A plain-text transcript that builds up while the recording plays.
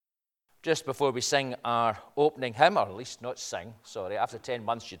Just before we sing our opening hymn, or at least not sing, sorry, after 10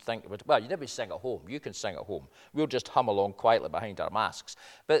 months you'd think it would, well, you never sing at home. You can sing at home. We'll just hum along quietly behind our masks.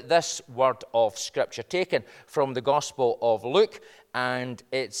 But this word of Scripture taken from the Gospel of Luke, and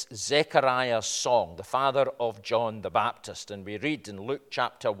it's Zechariah's song, the father of John the Baptist. And we read in Luke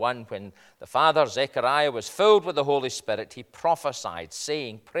chapter 1, when the father, Zechariah, was filled with the Holy Spirit, he prophesied,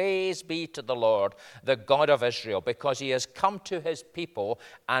 saying, "Praise be to the Lord, the God of Israel, because he has come to his people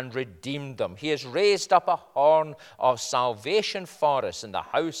and redeemed them. He has raised up a horn of salvation for us in the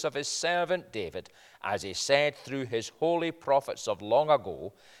house of his servant David, as he said through his holy prophets of long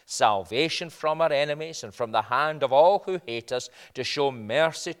ago, salvation from our enemies and from the hand of all who hate us, to show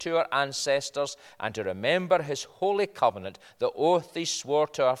mercy to our ancestors and to remember his holy covenant, the oath he swore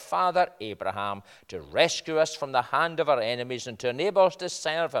to our father Abraham, to rescue us from the hand of our enemies and to enable us to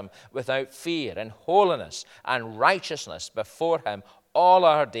serve him without fear in holiness and righteousness before him all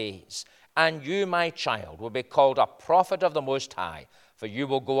our days. And you, my child, will be called a prophet of the Most High, for you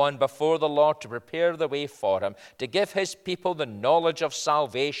will go on before the Lord to prepare the way for him, to give his people the knowledge of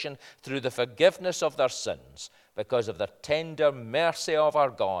salvation through the forgiveness of their sins, because of the tender mercy of our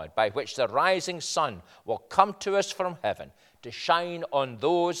God, by which the rising sun will come to us from heaven, to shine on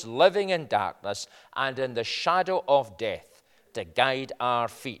those living in darkness and in the shadow of death, to guide our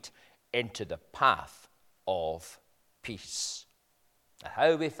feet into the path of peace."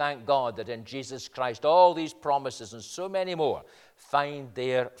 How we thank God that in Jesus Christ all these promises and so many more find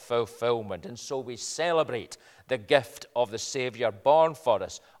their fulfillment. And so we celebrate the gift of the Savior born for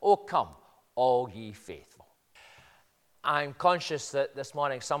us. Oh, come, all ye faithful. I'm conscious that this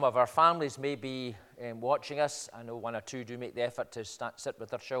morning some of our families may be watching us. I know one or two do make the effort to sit with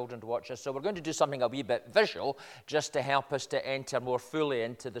their children to watch us. So we're going to do something a wee bit visual just to help us to enter more fully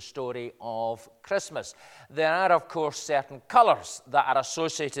into the story of Christmas. There are, of course, certain colours that are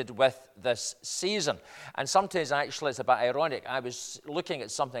associated with this season. And sometimes, actually, it's a bit ironic. I was looking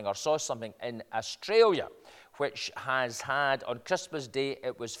at something or saw something in Australia, which has had, on Christmas Day,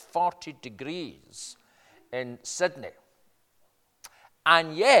 it was 40 degrees in Sydney.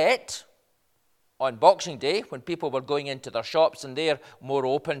 And yet, on Boxing Day, when people were going into their shops and they're more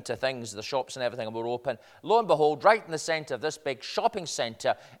open to things, the shops and everything are more open, lo and behold, right in the centre of this big shopping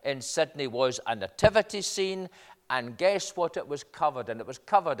centre in Sydney was a nativity scene, and guess what it was covered in? It was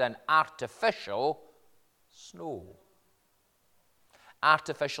covered in artificial snow.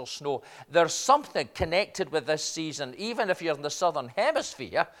 Artificial snow. There's something connected with this season, even if you're in the southern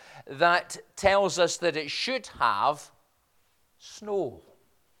hemisphere, that tells us that it should have snow,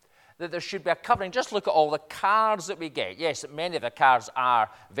 that there should be a covering. Just look at all the cars that we get. Yes, many of the cars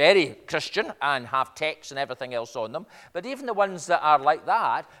are very Christian and have text and everything else on them, but even the ones that are like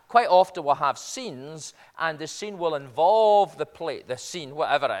that quite often will have scenes, and the scene will involve the scene,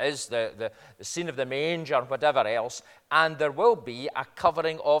 whatever it is, the scene of the manger or whatever else, and there will be a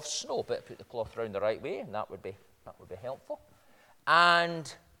covering of snow. But put the cloth around the right way, and that would be helpful.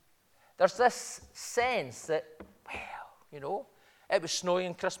 And there's this sense that, well, it was snowing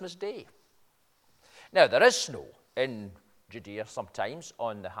on Christmas Day. Now, there is snow in Judea sometimes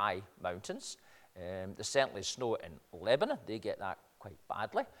on the high mountains. There's certainly snow in Lebanon. They get that quite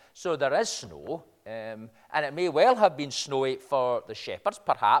badly. So there is snow, and it may well have been snowy for the shepherds.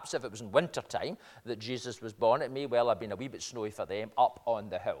 Perhaps if it was in winter time that Jesus was born, it may well have been a wee bit snowy for them up on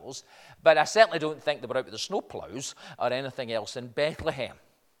the hills. But I certainly don't think they were out with the snow plows or anything else in Bethlehem.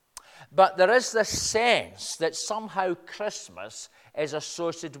 But there is this sense that somehow Christmas is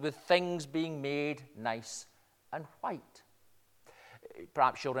associated with things being made nice and white.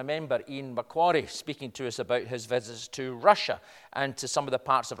 Perhaps you'll remember Ian Macquarie speaking to us about his visits to Russia and to some of the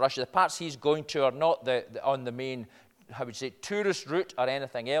parts of Russia. The parts he's going to are not on the main, tourist route or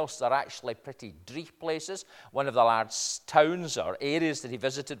anything else. They're actually pretty dreary places. One of the large towns or areas that he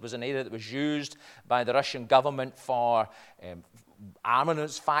visited was an area that was used by the Russian government for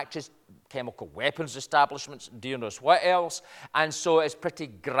armaments factories, chemical weapons establishments, dear knows what else. And so it's pretty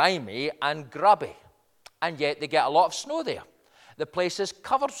grimy and grubby. And yet they get a lot of snow there. The place is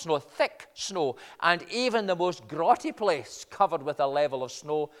covered with snow, thick snow. And even the most grotty place covered with a level of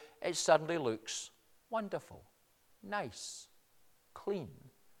snow, it suddenly looks wonderful, nice, clean,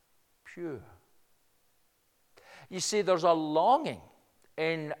 pure. You see, there's a longing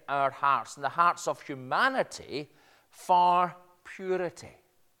in our hearts, in the hearts of humanity, for purity,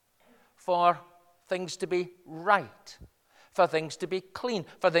 for things to be right, for things to be clean,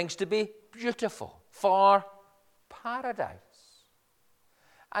 for things to be beautiful, for paradise.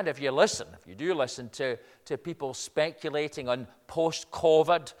 And if you do listen to people speculating on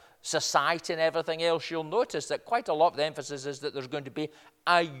post-COVID society and everything else, you'll notice that quite a lot of the emphasis is that there's going to be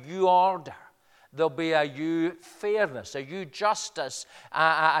a new order. There'll be a new fairness, a new justice,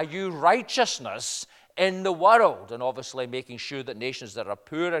 a new righteousness in the world, and obviously making sure that nations that are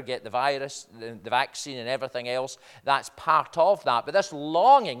poorer get the virus, the vaccine and everything else, that's part of that. But this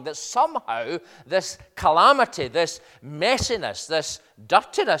longing that somehow this calamity, this messiness, this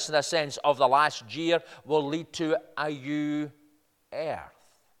dirtiness in a sense of the last year will lead to a new earth.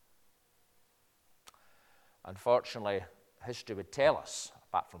 Unfortunately, history would tell us,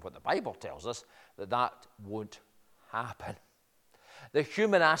 apart from what the Bible tells us, that that won't happen. The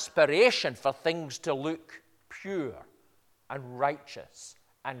human aspiration for things to look pure and righteous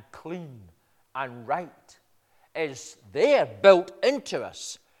and clean and right is there, built into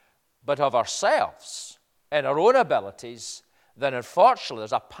us, but of ourselves and our own abilities, then unfortunately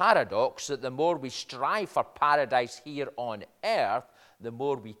there's a paradox that the more we strive for paradise here on earth, the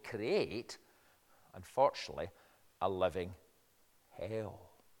more we create, unfortunately, a living hell,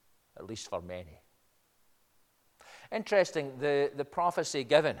 at least for many. Interesting, the prophecy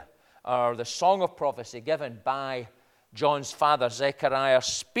given, or the song of prophecy given by John's father, Zechariah,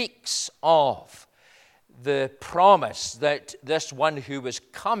 speaks of the promise that this one who was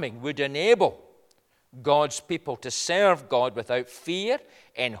coming would enable God's people to serve God without fear,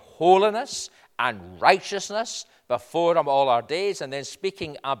 in holiness and righteousness before him all our days. And then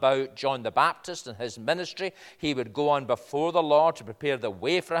speaking about John the Baptist and his ministry, he would go on before the Lord to prepare the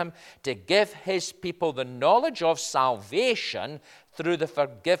way for him, to give his people the knowledge of salvation through the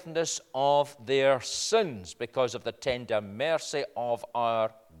forgiveness of their sins because of the tender mercy of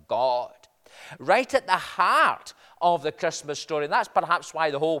our God. Right at the heart of the Christmas story, and that's perhaps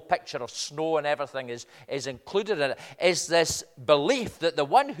why the whole picture of snow and everything is included in it, is this belief that the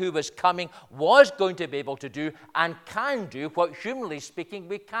one who was coming was going to be able to do and can do what, humanly speaking,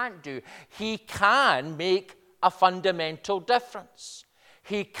 we can't do. He can make a fundamental difference.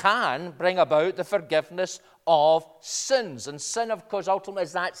 He can bring about the forgiveness of sins. And sin, of course, ultimately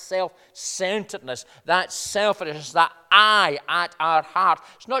is that self-centeredness, that selfishness, that I at our heart.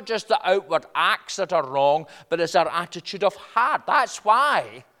 It's not just the outward acts that are wrong, but it's our attitude of heart. That's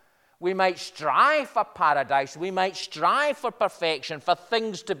why we might strive for paradise, we might strive for perfection, for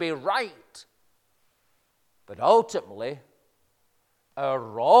things to be right. But ultimately, our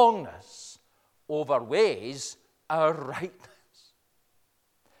wrongness outweighs our rightness.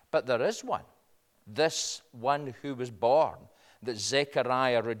 But there is one. This one who was born, that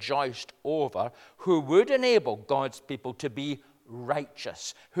Zechariah rejoiced over, who would enable God's people to be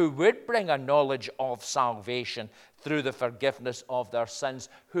righteous, who would bring a knowledge of salvation through the forgiveness of their sins,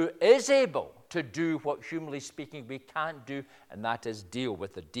 who is able to do what, humanly speaking, we can't do, and that is deal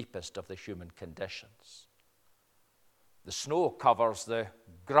with the deepest of the human conditions. The snow covers the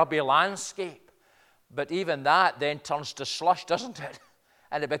grubby landscape, but even that then turns to slush, doesn't it?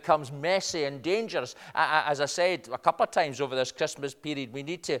 And it becomes messy and dangerous. As I said a couple of times over this Christmas period, we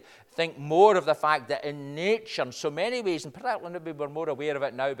need to think more of the fact that in nature, in so many ways, and perhaps maybe we're more aware of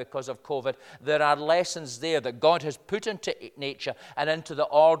it now because of COVID, there are lessons there that God has put into nature and into the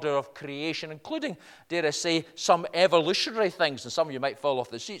order of creation, including, dare I say, some evolutionary things. And some of you might fall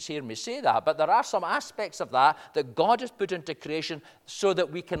off the seats hearing me say that, but there are some aspects of that God has put into creation so that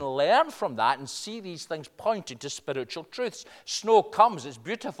we can learn from that and see these things pointing to spiritual truths. Snow comes, it's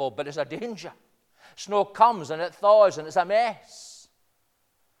beautiful, but it's a danger. Snow comes and it thaws and it's a mess.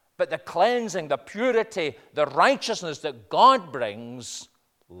 But the cleansing, the purity, the righteousness that God brings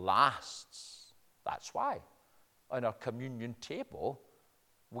lasts. That's why on our communion table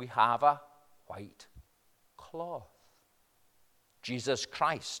we have a white cloth. Jesus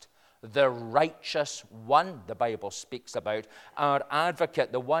Christ, the righteous one, the Bible speaks about, our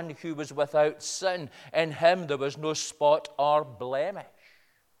advocate, the one who was without sin. In him there was no spot or blemish.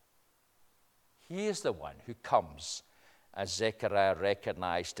 He is the one who comes, as Zechariah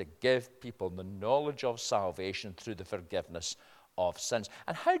recognized, to give people the knowledge of salvation through the forgiveness of sins.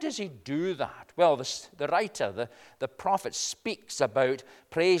 And how does he do that? Well, the writer, the prophet, speaks about,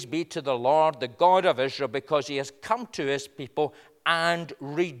 praise be to the Lord, the God of Israel, because he has come to his people and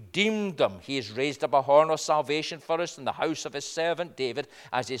redeemed them. He has raised up a horn of salvation for us in the house of his servant David,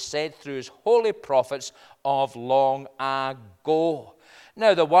 as he said through his holy prophets of long ago.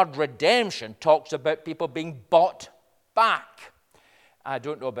 Now, the word redemption talks about people being bought back. I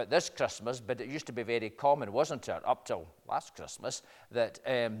don't know about this Christmas, but it used to be very common, wasn't it, up till last Christmas, that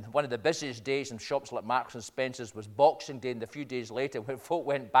one of the busiest days in shops like Marks and Spencer's was Boxing Day, and a few days later when folk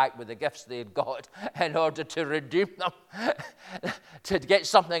went back with the gifts they had got in order to redeem them, to get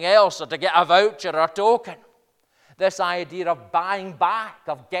something else or to get a voucher or a token. this idea of buying back,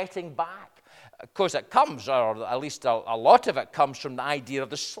 of getting back. Of course, it comes, or at least a lot of it comes from the idea of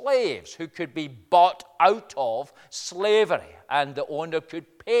the slaves who could be bought out of slavery, and the owner could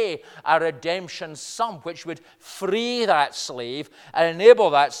pay a redemption sum which would free that slave and enable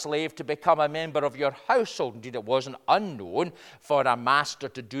that slave to become a member of your household. Indeed, it wasn't unknown for a master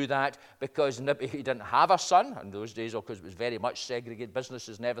to do that because maybe he didn't have a son in those days, because it was very much segregated.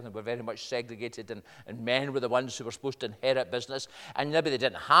 Businesses and everything were very much segregated, and men were the ones who were supposed to inherit business, and maybe they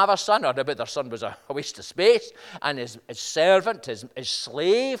didn't have a son, or maybe their son was a waste of space, and his servant, his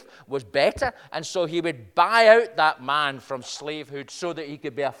slave, was better, and so he would buy out that man from slavehood so that he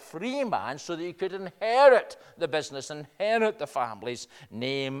could be a free man, so that he could inherit the business, inherit the family's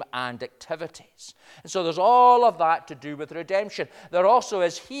name and activities. And so there's all of that to do with redemption. There also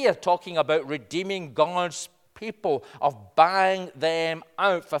is here talking about redeeming God's people, of buying them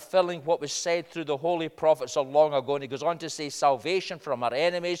out, fulfilling what was said through the holy prophets so long ago. And he goes on to say salvation from our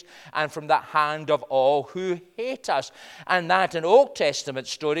enemies and from the hand of all who hate us. And that, an Old Testament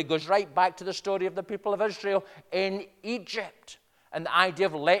story, goes right back to the story of the people of Israel in Egypt. And the idea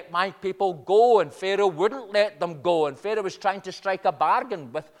of let my people go, and Pharaoh wouldn't let them go. And Pharaoh was trying to strike a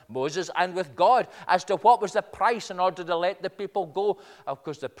bargain with Moses and with God as to what was the price in order to let the people go. Of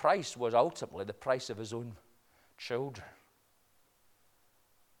course, the price was ultimately the price of his own children.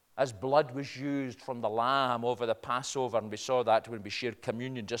 As blood was used from the lamb over the Passover, and we saw that when we shared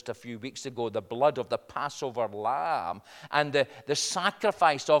communion just a few weeks ago, the blood of the Passover lamb and the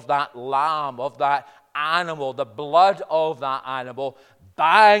sacrifice of that lamb, of that animal, the blood of that animal,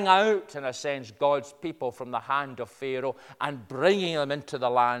 buying out, in a sense, God's people from the hand of Pharaoh and bringing them into the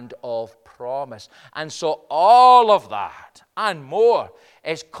land of promise. And so all of that and more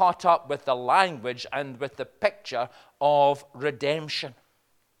is caught up with the language and with the picture of redemption.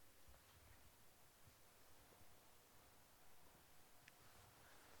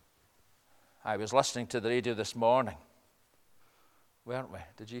 I was listening to the radio this morning, weren't we?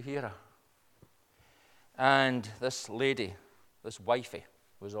 Did you hear her? And this lady, this wifey,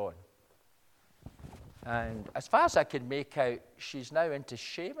 was on. And as far as I could make out, she's now into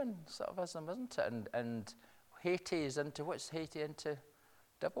shaman sort of ism, isn't it? And Haiti is into, what's Haiti into?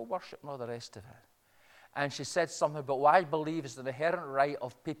 Devil worship and all the rest of it. And she said something about what I believe is the inherent right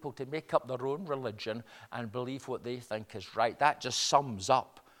of people to make up their own religion and believe what they think is right. That just sums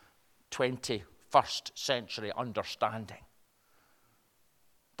up 21st century understanding.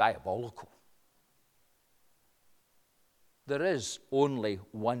 Diabolical. There is only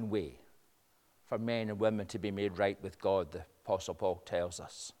one way for men and women to be made right with God, the Apostle Paul tells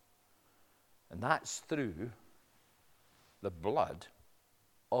us. And that's through the blood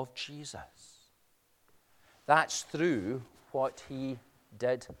of Jesus. That's through what he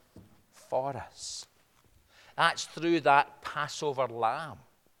did for us. That's through that Passover lamb,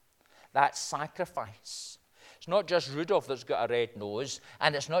 that sacrifice. It's not just Rudolph that's got a red nose,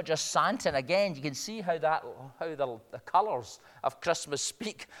 and it's not just Santa. And again, you can see how the colours of Christmas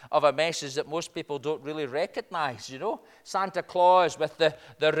speak of a message that most people don't really recognize, you know. Santa Claus with the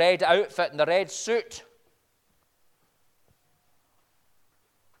red outfit and the red suit.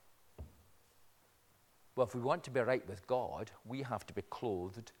 Well, if we want to be right with God, we have to be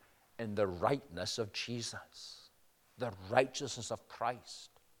clothed in the rightness of Jesus, the righteousness of Christ.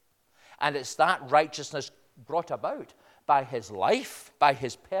 And it's that righteousness brought about by his life, by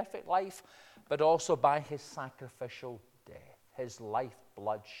his perfect life, but also by his sacrificial death, his life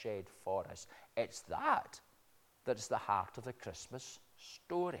blood shed for us. It's that is the heart of the Christmas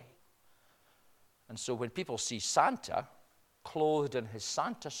story. And so when people see Santa clothed in his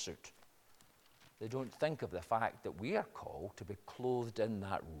Santa suit, they don't think of the fact that we are called to be clothed in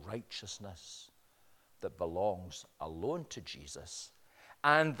that righteousness that belongs alone to Jesus.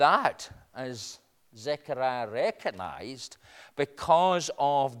 And that, as Zechariah recognized, because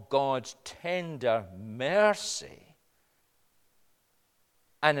of God's tender mercy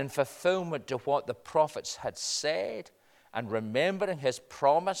and in fulfillment to what the prophets had said, and remembering his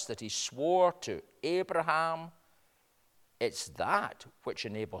promise that he swore to Abraham, it's that which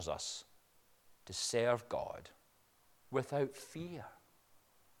enables us to serve God without fear.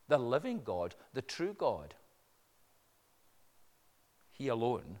 The living God, the true God. He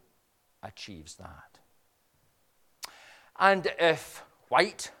alone achieves that. And if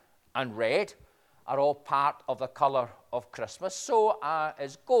white and red are all part of the colour of Christmas, so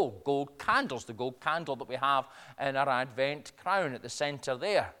is gold. Gold candles, the gold candle that we have in our Advent crown at the centre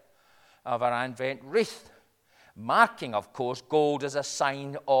there of our Advent wreath. Marking, of course, gold as a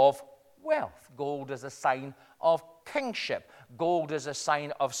sign of wealth. Gold as a sign of kingship. Gold is a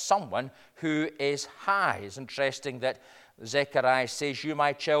sign of someone who is high. It's interesting that Zechariah says, "You,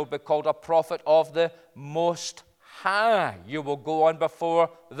 my child, be called a prophet of the Most High. You will go on before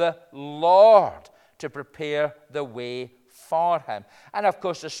the Lord to prepare the way for him." And of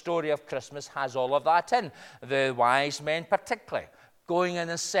course, the story of Christmas has all of that in. The wise men particularly going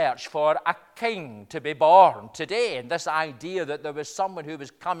in search for a king to be born today. And this idea that there was someone who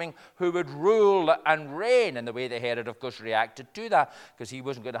was coming who would rule and reign. And the way the Herod, of course, reacted to that, because he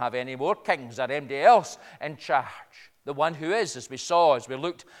wasn't going to have any more kings or anybody else in charge. The one who is, as we saw, as we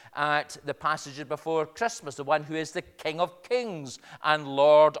looked at the passages before Christmas, the one who is the King of Kings and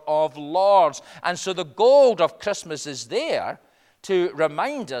Lord of Lords. And so the gold of Christmas is there to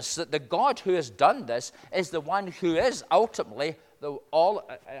remind us that the God who has done this is the one who is ultimately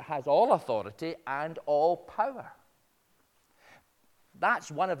has all authority and all power. That's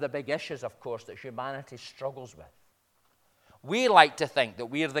one of the big issues, of course, that humanity struggles with. We like to think that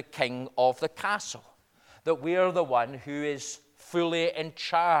we're the king of the castle, that we're the one who is fully in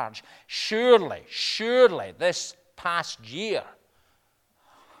charge. Surely, this past year,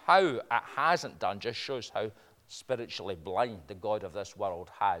 how it hasn't done just shows how spiritually blind the God of this world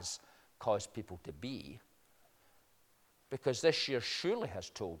has caused people to be. Because this year surely has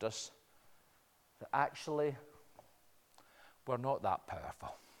told us that actually we're not that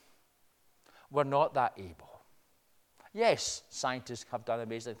powerful. We're not that able. Yes, scientists have done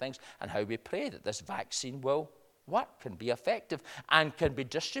amazing things, and how we pray that this vaccine will work and be effective and can be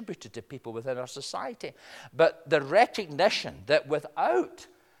distributed to people within our society. But the recognition that without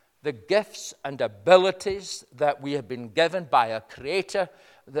the gifts and abilities that we have been given by a Creator,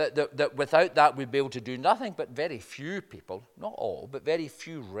 that without that we'd be able to do nothing, but very few people, not all, but very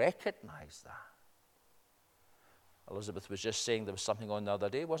few recognize that. Elizabeth was just saying there was something on the other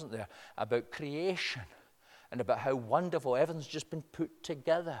day, wasn't there, about creation and about how wonderful everything's just been put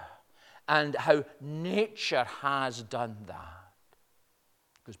together and how nature has done that.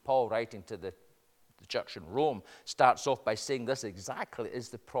 Because Paul, writing to the church in Rome, starts off by saying this exactly is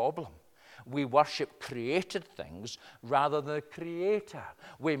the problem. We worship created things rather than the Creator.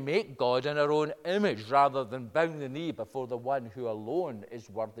 We make God in our own image rather than bowing the knee before the one who alone is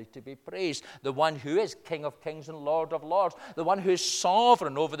worthy to be praised, the one who is King of Kings and Lord of Lords, the one who is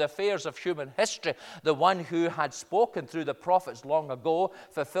sovereign over the affairs of human history, the one who had spoken through the prophets long ago,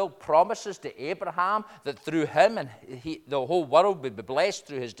 fulfilled promises to Abraham that through him and the whole world would be blessed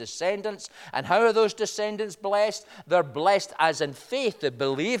through his descendants. And how are those descendants blessed? They're blessed as in faith. They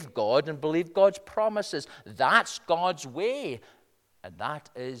believe God and believe God's promises. That's God's way. And that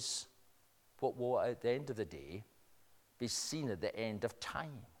is what will, at the end of the day, be seen at the end of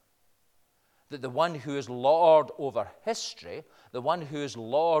time. That the one who is Lord over history, the one who is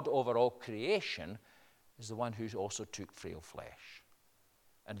Lord over all creation, is the one who also took frail flesh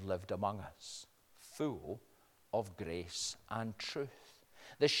and lived among us, full of grace and truth.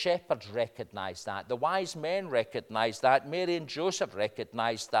 The shepherds recognized that. The wise men recognized that. Mary and Joseph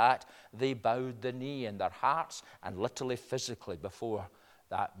recognized that. They bowed the knee in their hearts and literally physically before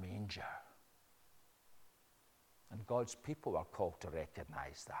that manger. And God's people are called to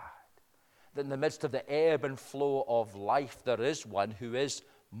recognize that. That in the midst of the ebb and flow of life, there is one who is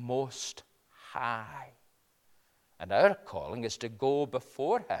most high. And our calling is to go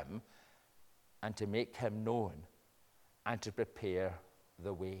before him and to make him known and to prepare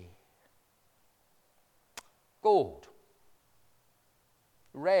the way. Gold,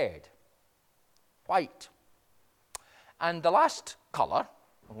 red, white. And the last colour,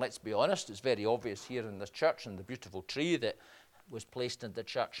 and let's be honest, it's very obvious here in this church, and the beautiful tree that was placed in the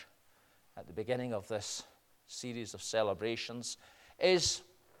church at the beginning of this series of celebrations, is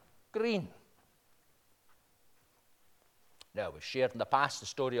green. Now, we've shared in the past the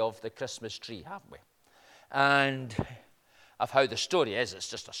story of the Christmas tree, haven't we? And of how the story is. It's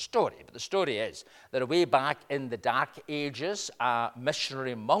just a story, but the story is that way back in the Dark Ages, a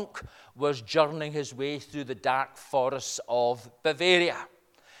missionary monk was journeying his way through the dark forests of Bavaria.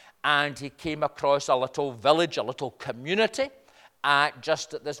 And he came across a little village, a little community,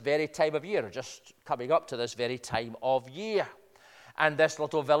 just at this very time of year, just coming up to this very time of year. And this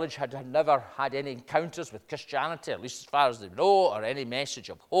little village had never had any encounters with Christianity, at least as far as they know, or any message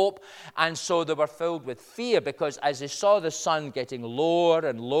of hope. And so they were filled with fear because as they saw the sun getting lower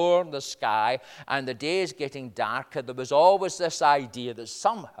and lower in the sky and the days getting darker, there was always this idea that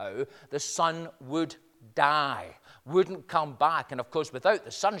somehow the sun would die, wouldn't come back. And of course, without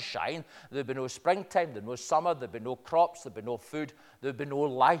the sunshine, there'd be no springtime, there'd be no summer, there'd be no crops, there'd be no food, there'd be no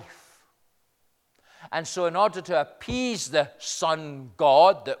life. And so in order to appease the sun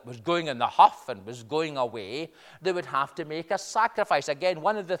god that was going in the huff and was going away, they would have to make a sacrifice. Again,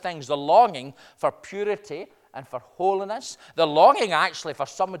 one of the things, the longing for purity and for holiness, the longing actually for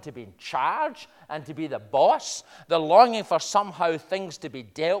someone to be in charge and to be the boss, the longing for somehow things to be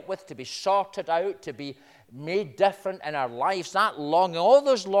dealt with, to be sorted out, to be made different in our lives, that longing, all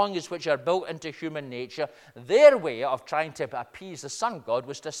those longings which are built into human nature, their way of trying to appease the sun god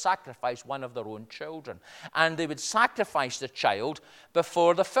was to sacrifice one of their own children. And they would sacrifice the child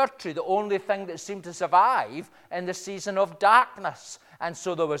before the fir tree, the only thing that seemed to survive in the season of darkness. And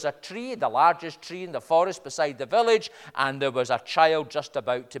so there was a tree, the largest tree in the forest beside the village, and there was a child just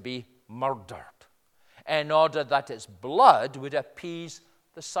about to be murdered in order that its blood would appease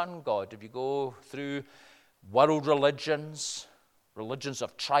the sun god. If you go through world religions, religions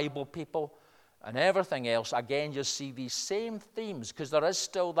of tribal people, and everything else, again, you see these same themes, because there is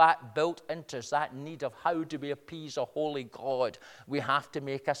still that built into us, that need of how do we appease a holy God. We have to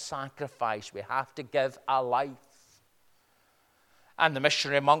make a sacrifice. We have to give a life. And the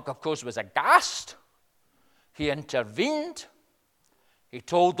missionary monk, of course, was aghast. He intervened. He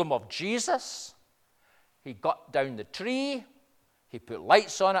told them of Jesus. He got down the tree. He put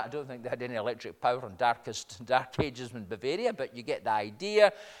lights on it. I don't think they had any electric power in dark ages in Bavaria, but you get the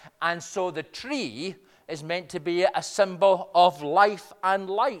idea. And so the tree is meant to be a symbol of life and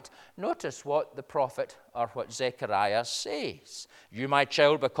light. Notice what the prophet, or what Zechariah says. You, my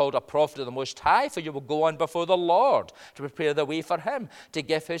child, will be called a prophet of the Most High, for you will go on before the Lord to prepare the way for him, to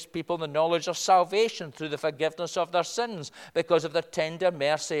give his people the knowledge of salvation through the forgiveness of their sins, because of the tender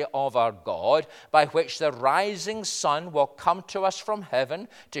mercy of our God, by which the rising sun will come to us from heaven,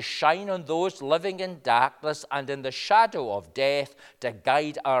 to shine on those living in darkness and in the shadow of death, to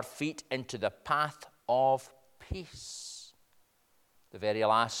guide our feet into the path of peace. The very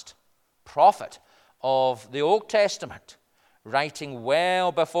last prophet of the Old Testament, writing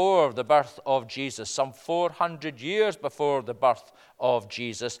well before the birth of Jesus, some 400 years before the birth of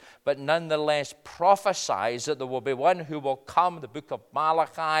Jesus, but nonetheless prophesies that there will be one who will come, the book of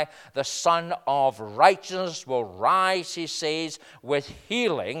Malachi, the Son of Righteousness will rise, he says, with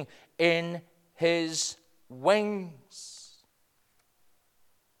healing in his wings.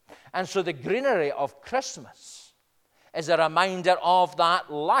 And so the greenery of Christmas is a reminder of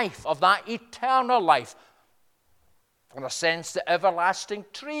that life, of that eternal life, in a sense, the everlasting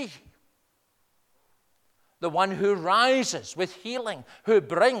tree. The one who rises with healing, who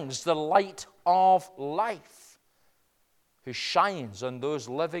brings the light of life, who shines on those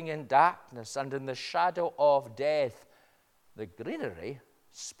living in darkness and in the shadow of death. The greenery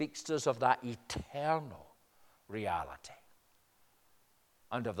speaks to us of that eternal reality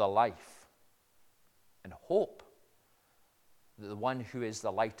and of the life and hope that the one who is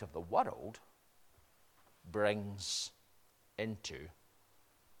the light of the world brings into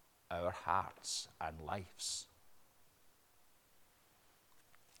our hearts and lives.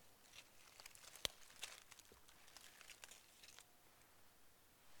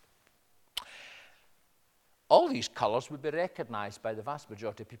 All these colours would be recognised by the vast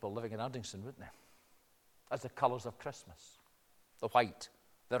majority of people living in Ardingson, wouldn't they? As the colours of Christmas. The white,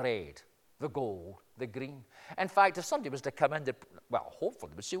 the red, the gold, the green. In fact, if somebody was to come in, hopefully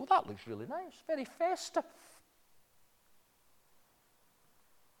they would say, well, that looks really nice, very festive.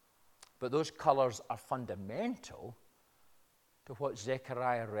 But those colours are fundamental to what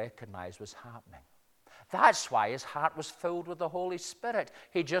Zechariah recognized was happening. That's why his heart was filled with the Holy Spirit.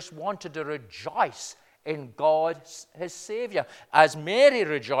 He just wanted to rejoice in God, his Savior, as Mary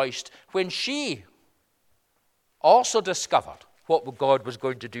rejoiced when she also discovered what God was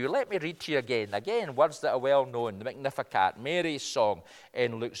going to do. Let me read to you again, words that are well known, the Magnificat, Mary's song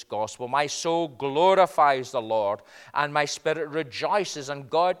in Luke's Gospel. My soul glorifies the Lord, and my spirit rejoices in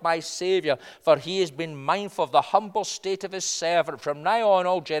God my Savior, for he has been mindful of the humble state of his servant. From now on,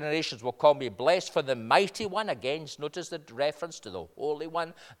 all generations will call me blessed, for the mighty one, again, notice the reference to the Holy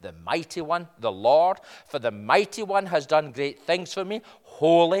One, the mighty one, the Lord, for the mighty one has done great things for me.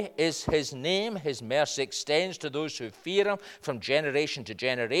 Holy is his name. His mercy extends to those who fear him from generation to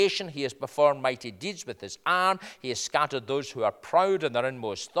generation. He has performed mighty deeds with his arm. He has scattered those who are proud in their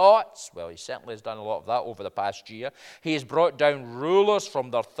inmost thoughts. Well, he certainly has done a lot of that over the past year. He has brought down rulers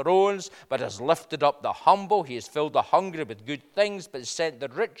from their thrones, but has lifted up the humble. He has filled the hungry with good things, but has sent the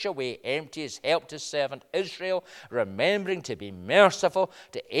rich away empty. He has helped his servant Israel, remembering to be merciful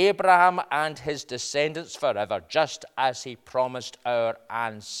to Abraham and his descendants forever, just as he promised our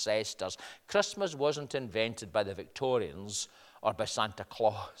ancestors. Christmas wasn't invented by the Victorians or by Santa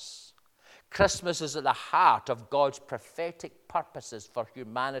Claus. Christmas is at the heart of God's prophetic purposes for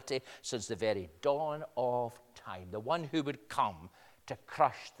humanity since the very dawn of time. The one who would come to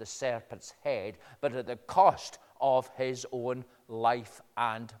crush the serpent's head, but at the cost of his own life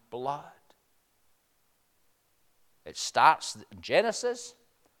and blood. It starts in Genesis,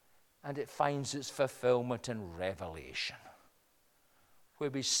 and it finds its fulfillment in Revelation, where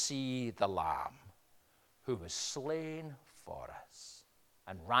we see the Lamb who was slain for us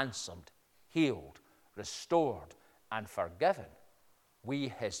and ransomed, healed, restored, and forgiven. We,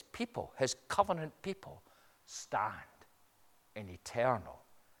 his people, his covenant people, stand in eternal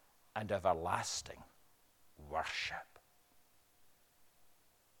and everlasting worship.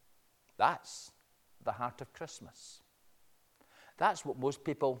 That's the heart of Christmas. That's what most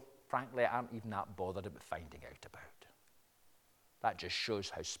people, frankly, aren't even that bothered about finding out about. That just shows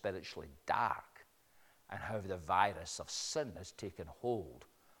how spiritually dark and how the virus of sin has taken hold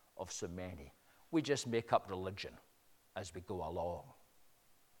of so many. We just make up religion as we go along.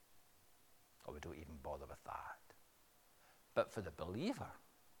 Or we don't even bother with that. But for the believer,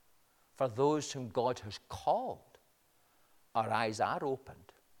 for those whom God has called, our eyes are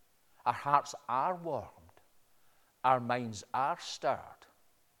opened, our hearts are warmed, our minds are stirred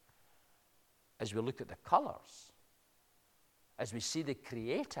as we look at the colors, as we see the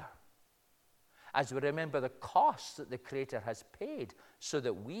Creator, as we remember the cost that the Creator has paid so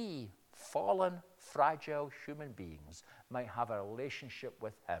that we, fallen, fragile human beings, might have a relationship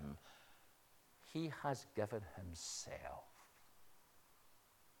with Him. He has given Himself,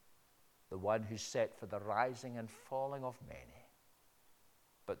 the one who's set for the rising and falling of many,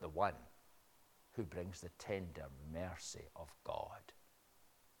 but the one who brings the tender mercy of God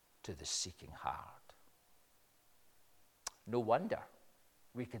to the seeking heart. No wonder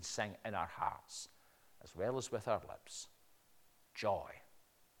we can sing in our hearts, as well as with our lips, joy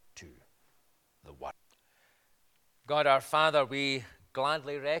to the one. God our Father, we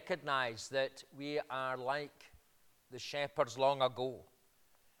gladly recognize that we are like the shepherds long ago,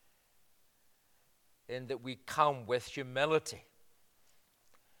 in that we come with humility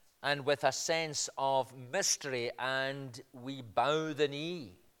and with a sense of mystery, and we bow the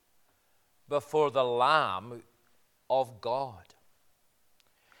knee before the Lamb of God.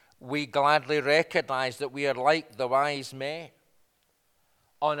 We gladly recognize that we are like the wise men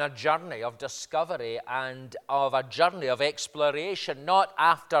on a journey of discovery and of a journey of exploration, not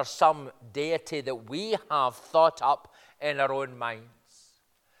after some deity that we have thought up in our own minds,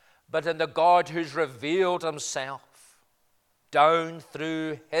 but in the God who's revealed Himself down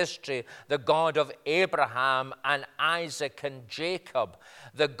through history, the God of Abraham and Isaac and Jacob,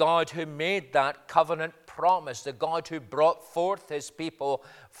 the God who made that covenant promise, the God who brought forth His people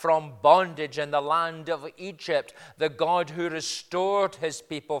from bondage in the land of Egypt, the God who restored His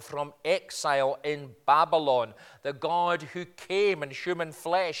people from exile in Babylon, the God who came in human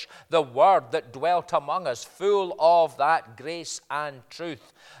flesh, the Word that dwelt among us, full of that grace and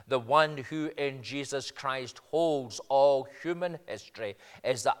truth, the one who in Jesus Christ holds all human history,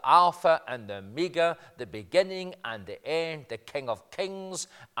 is the Alpha and the Omega, the beginning and the end, the King of kings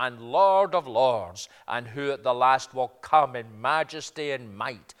and Lord of lords, and who at the last will come in majesty and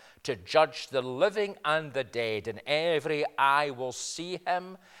might to judge the living and the dead, and every eye will see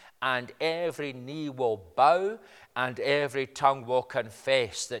Him, and every knee will bow, and every tongue will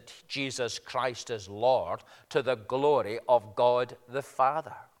confess that Jesus Christ is Lord, to the glory of God the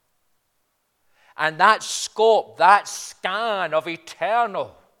Father. And that scope, that scan of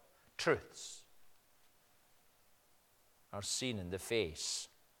eternal truths are seen in the face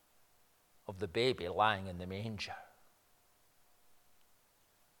of the baby lying in the manger.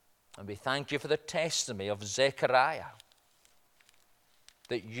 And we thank You for the testimony of Zechariah,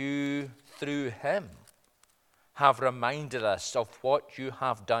 that You, through him, have reminded us of what You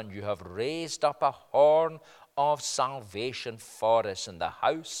have done. You have raised up a horn of salvation for us in the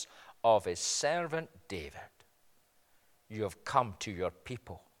house of His servant David. You have come to Your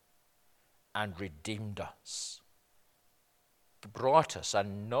people and redeemed us, brought us a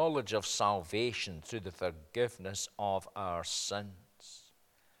knowledge of salvation through the forgiveness of our sins.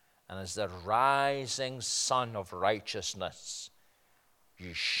 And as the rising sun of righteousness,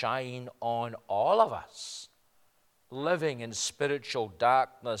 You shine on all of us, living in spiritual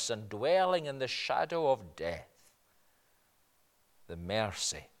darkness and dwelling in the shadow of death, the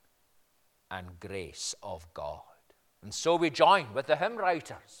mercy and grace of God. And so we join with the hymn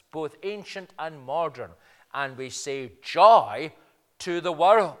writers, both ancient and modern, and we say, joy to the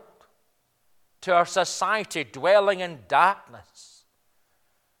world, to our society dwelling in darkness.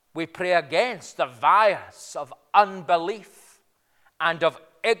 We pray against the virus of unbelief and of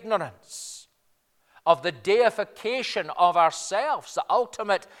ignorance of the deification of ourselves, the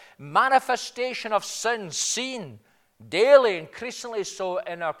ultimate manifestation of sin seen daily, increasingly so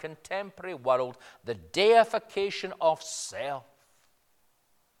in our contemporary world, the deification of self.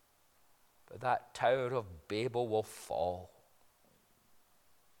 But that Tower of Babel will fall,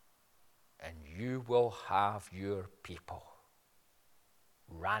 and you will have your people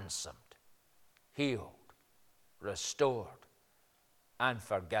ransomed, healed, restored, and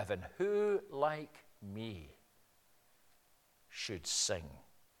forgiven. Who, like me, should sing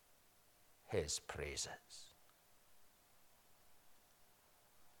his praises?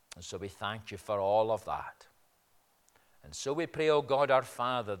 And so we thank you for all of that. And so we pray, O God our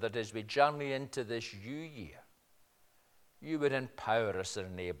Father, that as we journey into this new year, you would empower us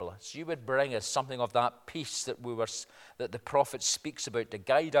and enable us. You would bring us something of that peace that the prophet speaks about, to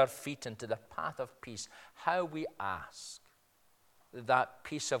guide our feet into the path of peace. How we ask that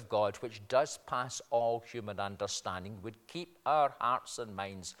peace of God, which does pass all human understanding, would keep our hearts and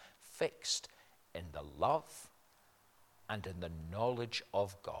minds fixed in the love and in the knowledge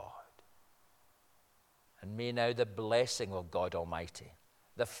of God. And may now the blessing of God Almighty,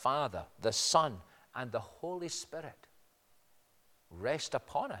 the Father, the Son, and the Holy Spirit rest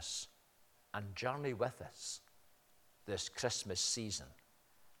upon us and journey with us this Christmas season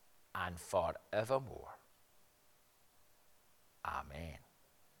and forevermore. Amen.